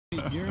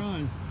You're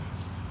on.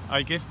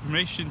 I give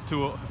permission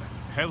to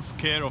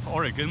Healthcare of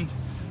Oregon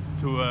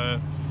to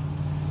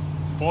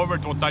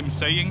forward what I'm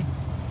saying.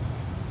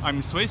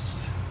 I'm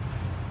Swiss.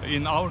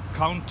 In our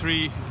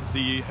country,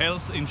 the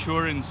health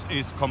insurance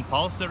is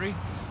compulsory.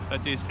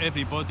 That is,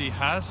 everybody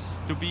has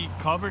to be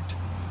covered.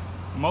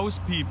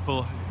 Most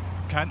people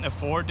can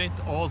afford it,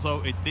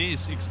 although it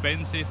is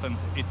expensive and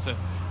it's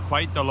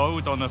quite a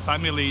load on a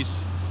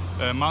family's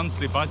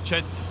monthly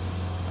budget.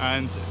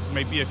 And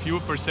maybe a few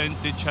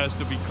percentage has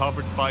to be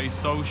covered by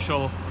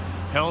social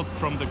help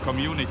from the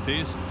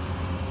communities.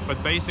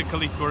 But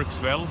basically it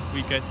works well.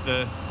 We get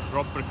the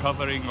proper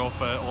covering of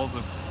all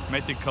the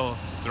medical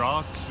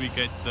drugs. We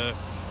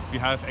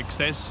have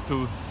access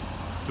to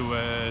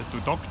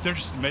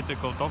doctors,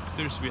 medical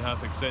doctors. We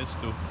have access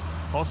to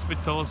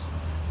hospitals.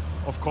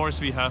 Of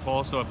course, we have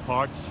also a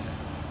part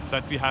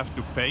that we have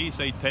to pay,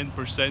 say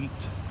 10%,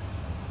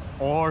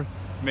 or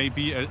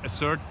maybe a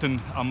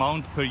certain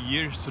amount per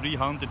year,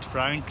 300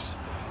 francs,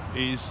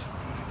 is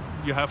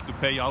you have to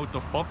pay out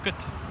of pocket,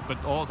 but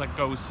all that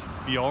goes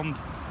beyond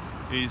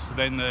is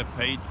then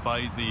paid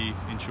by the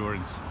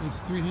insurance.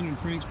 It's 300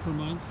 francs per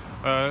month?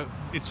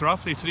 It's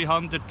roughly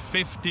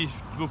 350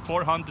 to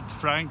 400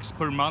 francs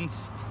per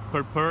month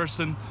per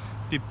person,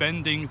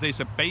 depending. There's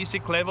a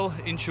basic level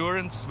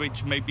insurance,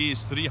 which maybe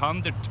is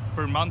 300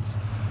 per month.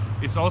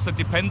 It's also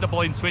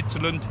dependable in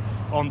Switzerland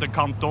on the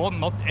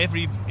canton.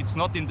 It's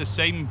not in the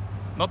same,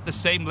 not the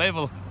same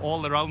level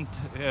all around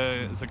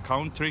the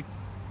country.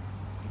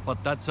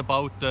 But that's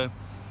about.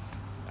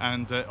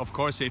 And of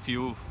course, if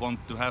you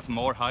want to have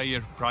more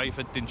higher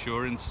private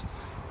insurance,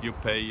 you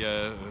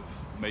pay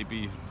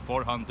maybe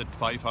 400,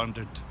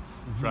 500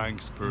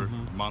 francs per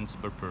month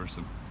per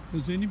person.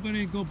 Does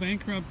anybody go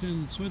bankrupt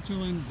in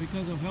Switzerland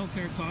because of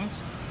healthcare costs?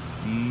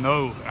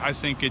 No, I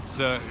think it's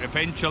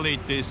eventually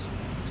it is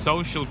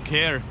social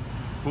care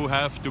who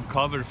have to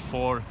cover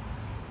for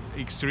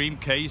extreme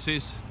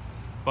cases,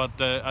 but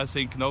I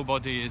think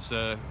nobody is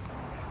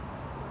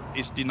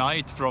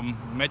denied from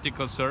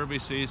medical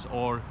services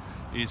or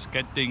is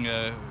getting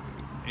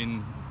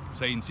in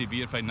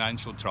severe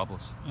financial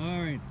troubles.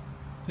 All right.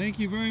 Thank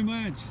you very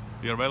much.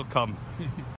 You're welcome.